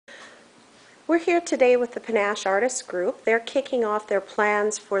We're here today with the Panache Artists Group. They're kicking off their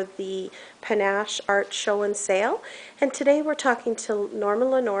plans for the Panache Art Show and Sale. And today we're talking to Norma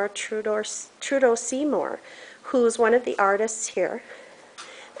Lenore Trudeau Seymour, who's one of the artists here.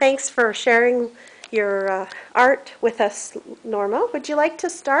 Thanks for sharing your art with us, Norma. Would you like to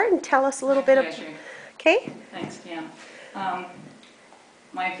start and tell us a little bit of... Okay. Thanks, Pam.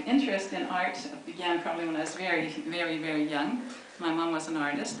 My interest in art began probably when I was very, very young. My mom was an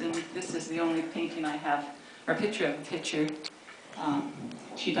artist, and this is the only painting I have, or picture of a picture.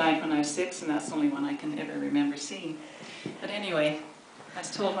 She died when I was 6, and that's the only one I can ever remember seeing. But anyway, I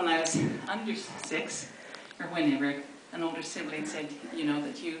was told when I was under 6, or whenever, an older sibling said, you know,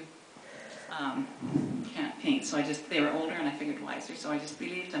 that you can't paint. So they were older, and I figured wiser, so I just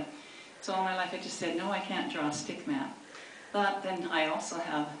believed them. So all my life I just said, no, I can't draw a stick man. But then I also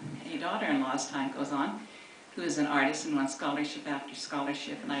have a daughter-in-law, as time goes on, who is an artist and won scholarship after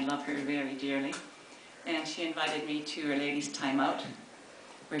scholarship, and I love her very dearly. And she invited me to her ladies' time out,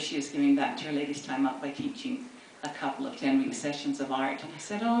 where she is giving back to her ladies' time out by teaching a couple of 10-week sessions of art. And I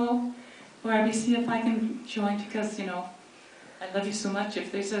said, oh, Barbie, see if I can join, because, you know, I love you so much.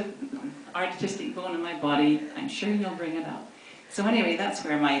 If there's an artistic bone in my body, I'm sure you'll bring it out. So anyway, that's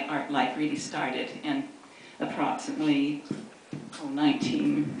where my art life really started, and approximately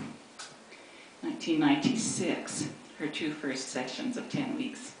 1996, her 2 first sessions of 10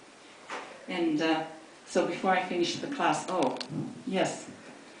 weeks. And so before I finished the class, oh, yes,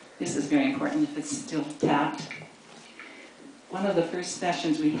 this is very important if it's still tapped. One of the first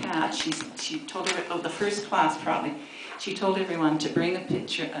sessions we had, she told the first class probably, she told everyone to bring a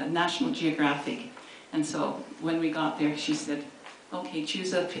picture, a National Geographic. And so when we got there, she said, okay,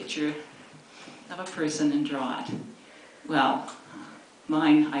 choose a picture of a person and draw it. Well,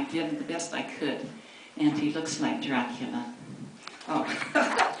 mine, I did the best I could, and he looks like Dracula. Oh,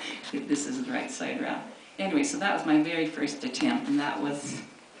 this is the right side around. Anyway, so that was my very first attempt, and that was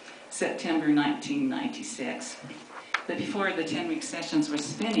September 1996. But before the 10-week sessions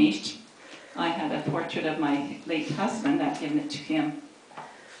was finished, I had a portrait of my late husband. I'd given it to him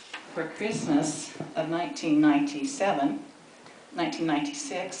for Christmas of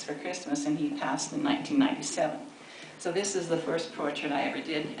 1996 for Christmas, and he passed in 1997. So this is the first portrait I ever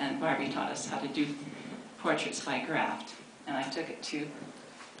did, and Barbie taught us how to do portraits by graft. And I took it to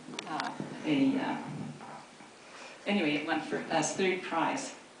anyway, it went for as 3rd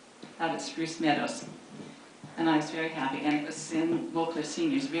prize out at Spruce Meadows. And I was very happy, and it was in Beaucliffe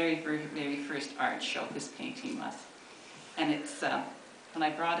Senior's very first art show, this painting was. And it's, when I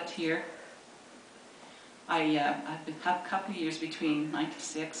brought it here, I've had a couple of years between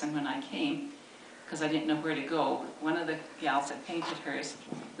 96 and when I came, because I didn't know where to go. One of the gals that painted hers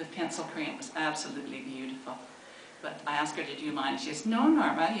with pencil crayon was absolutely beautiful. But I asked her to do mine, and she says, no,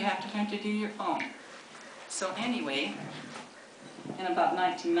 Norma, you have to learn to do your own. So anyway, in about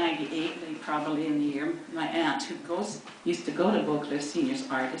 1998, probably in the year, my aunt, who used to go to Beaucliffe Senior's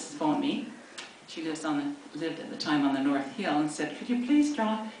artists, phoned me. She lived at the time on the North Hill, and said, could you please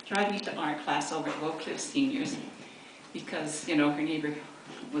drive me to art class over at Beaucliffe Senior's? Because, you know, her neighbor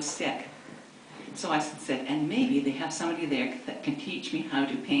was sick. So I said, and maybe they have somebody there that can teach me how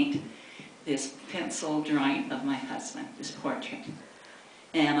to paint this pencil drawing of my husband, this portrait.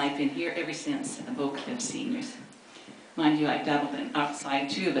 And I've been here ever since at Beaucliffe Senior's. Mind you, I've dabbled in outside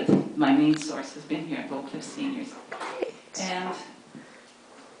too, but my main source has been here at Beaucliffe Senior's. And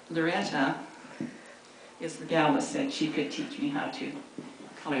Loretta is the gal that said she could teach me how to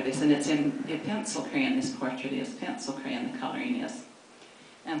color this, and it's in pencil crayon. This portrait is pencil crayon, the coloring is.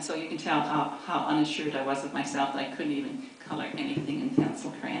 And so you can tell how unassured I was of myself that I couldn't even color anything in pencil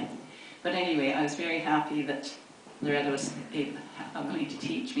crayon. But anyway, I was very happy that Loretta was willing to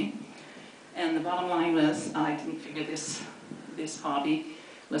teach me. And the bottom line was, I didn't figure this hobby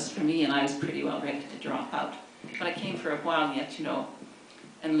was for me, and I was pretty well ready to drop out. But I came for a while yet, you know.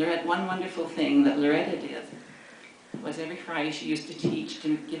 And Loretta, one wonderful thing that Loretta did was every Friday she used to teach,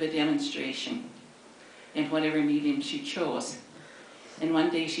 to give a demonstration in whatever medium she chose. And one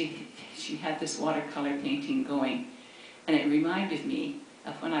day she had this watercolor painting going, and it reminded me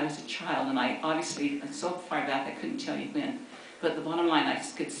of when I was a child, and I obviously, so far back I couldn't tell you when, but the bottom line, I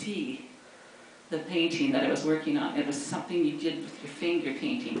just could see the painting that I was working on. It was something you did with your finger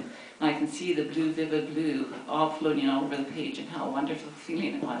painting. And I can see the blue, vivid blue all floating all over the page, and how wonderful a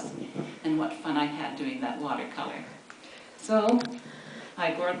feeling it was, and what fun I had doing that watercolor. So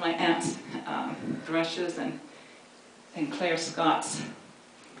I borrowed my aunt's brushes and Claire Scott's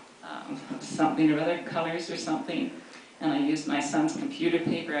something or other, colors or something, and I used my son's computer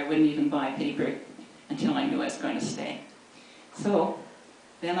paper. I wouldn't even buy paper until I knew I was going to stay. So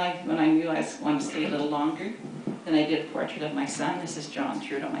Then when I knew I wanted to stay a little longer, then I did a portrait of my son. This is John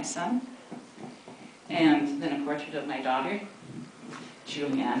Trudeau, my son. And then a portrait of my daughter,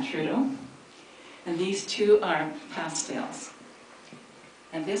 Julianne Trudeau. And these two are pastels.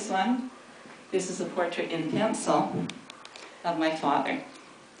 And this one, this is a portrait in pencil of my father.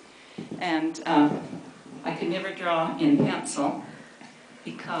 And I could never draw in pencil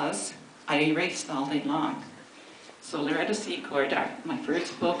because I erased all day long. So Loretta Secord, my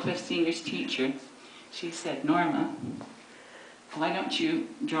first Beaucliffe Seniors teacher, she said, Norma, why don't you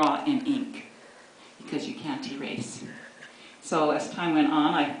draw in ink? Because you can't erase. So as time went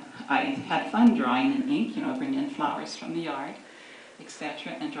on, I had fun drawing in ink, you know, bring in flowers from the yard,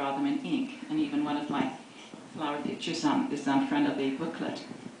 etc., and draw them in ink. And even one of my flower pictures is on front of a booklet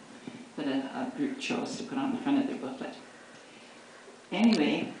that a group chose to put on the front of their booklet.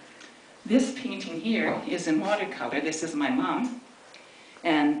 Anyway, this painting here is in watercolor. This is my mom,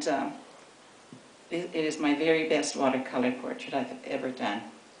 and it is my very best watercolor portrait I've ever done,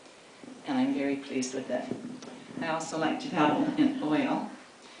 and I'm very pleased with it. I also like to dabble in oil,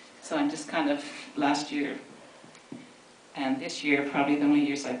 so I'm just kind of, last year and this year, probably the only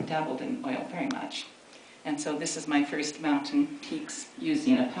years I've dabbled in oil very much. And so this is my first mountain peaks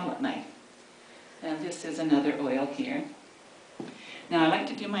using a palette knife. And this is another oil here. Now I like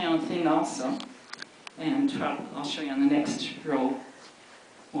to do my own thing also, and I'll show you on the next row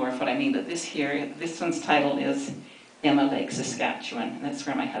more of what I mean. But this one's title is Emma Lake, Saskatchewan. And that's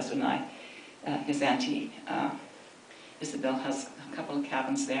where my husband and I, his auntie Isabel has a couple of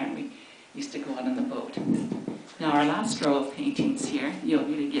cabins there, and we used to go out on the boat. Now our last row of paintings here, you'll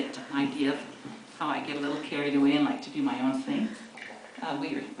really get an idea of how I get a little carried away and like to do my own thing.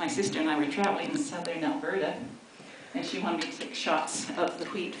 My sister and I were traveling in southern Alberta, and she wanted me to take shots of the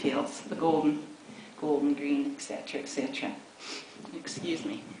wheat fields, the golden green, etc., etc. Excuse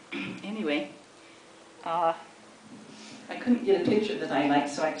me. Anyway, I couldn't get a picture that I liked,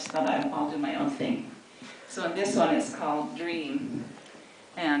 so I just thought I'll do my own thing. So in this one, it's called Dream.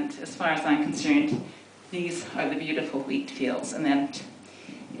 And as far as I'm concerned, these are the beautiful wheat fields. And then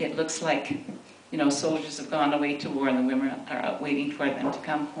it looks like, you know, soldiers have gone away to war and the women are out waiting for them to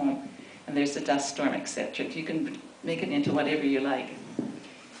come home. And there's a dust storm, etc. You can make it into whatever you like.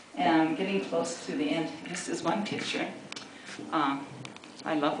 And getting close to the end, this is one picture.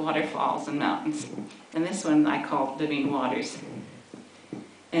 I love waterfalls and mountains. And this one I call Living Waters.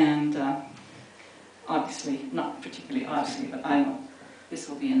 And obviously, not particularly obviously, but I know this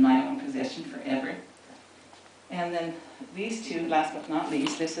will be in my own possession forever. And then these two, last but not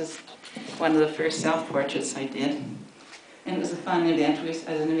least, this is one of the first self-portraits I did. And it was a fun event. It was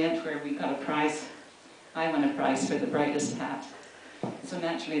an event where we got a prize. I won a prize for the brightest hat. So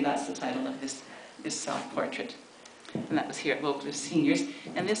naturally, that's the title of this self-portrait. And that was here at Beaucliffe Seniors.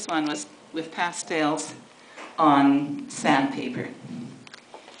 And this one was with pastels on sandpaper.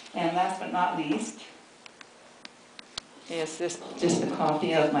 And last but not least is this just a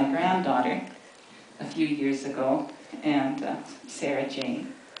copy of my granddaughter a few years ago, and Sarah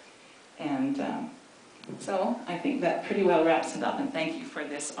Jane. And so I think that pretty well wraps it up, and thank you for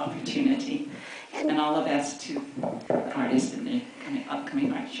this opportunity. And all the best to the artists in the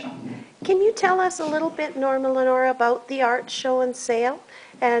upcoming art show. Can you tell us a little bit, Norma, Lenore, about the art show and sale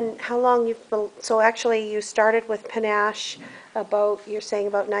and how long you've been, so actually you started with Panache you're saying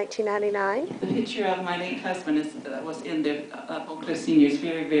about 1999? The picture of my late husband was in the Beaucliffe Seniors'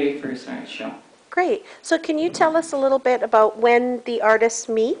 very, very first art show. Great. So can you tell us a little bit about when the artists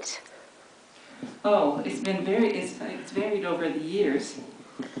meet? Oh, it's varied over the years.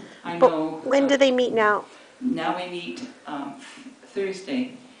 I know. But when do they meet now? Now we meet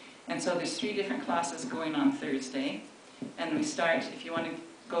Thursday. And so there's 3 different classes going on Thursday. And we start, if you want to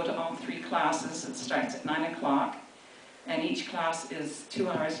go to all 3 classes, it starts at 9 o'clock. And each class is 2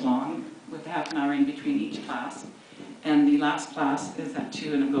 hours long, with half an hour in between each class. And the last class is at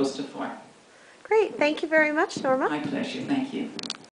 2 and it goes to 4. Great. Thank you very much, Norma. My pleasure. Thank you.